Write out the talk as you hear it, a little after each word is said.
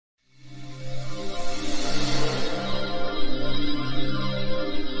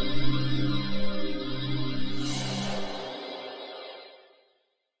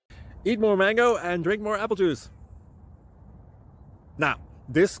Eat more mango and drink more apple juice. Now,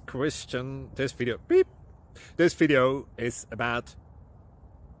 this video is about...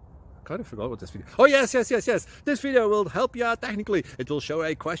 I kind of forgot what this video... Oh, yes. This video will help you out technically. It will show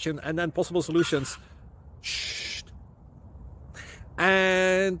a question and then possible solutions. Shh.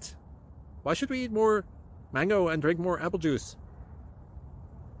 And why should we eat more mango and drink more apple juice?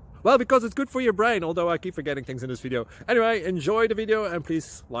 Well, because it's good for your brain, although I keep forgetting things in this video. Anyway, enjoy the video and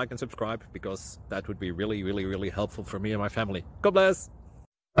please like and subscribe, because that would be really helpful for me and my family. God bless!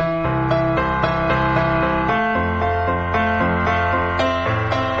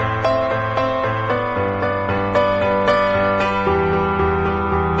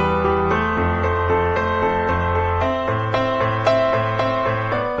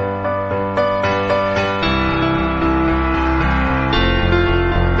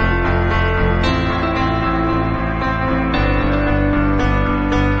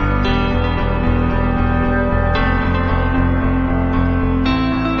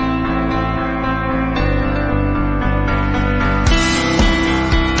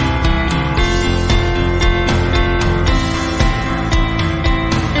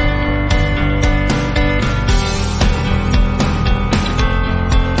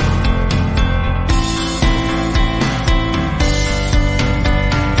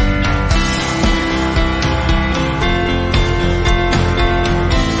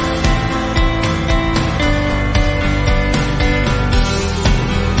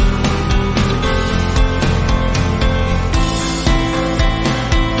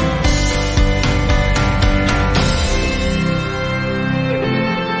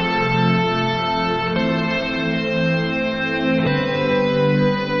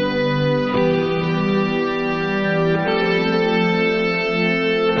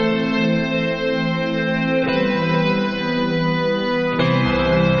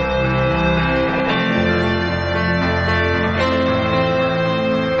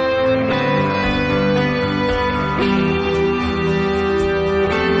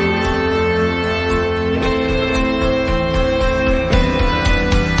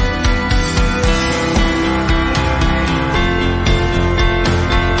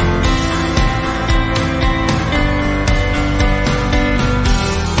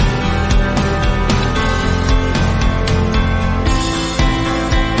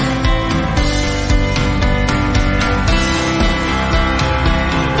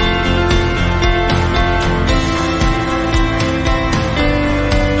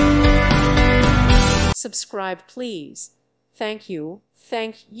 Subscribe, please. Thank you.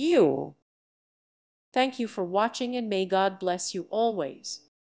 Thank you. Thank you for watching, and may God bless you always.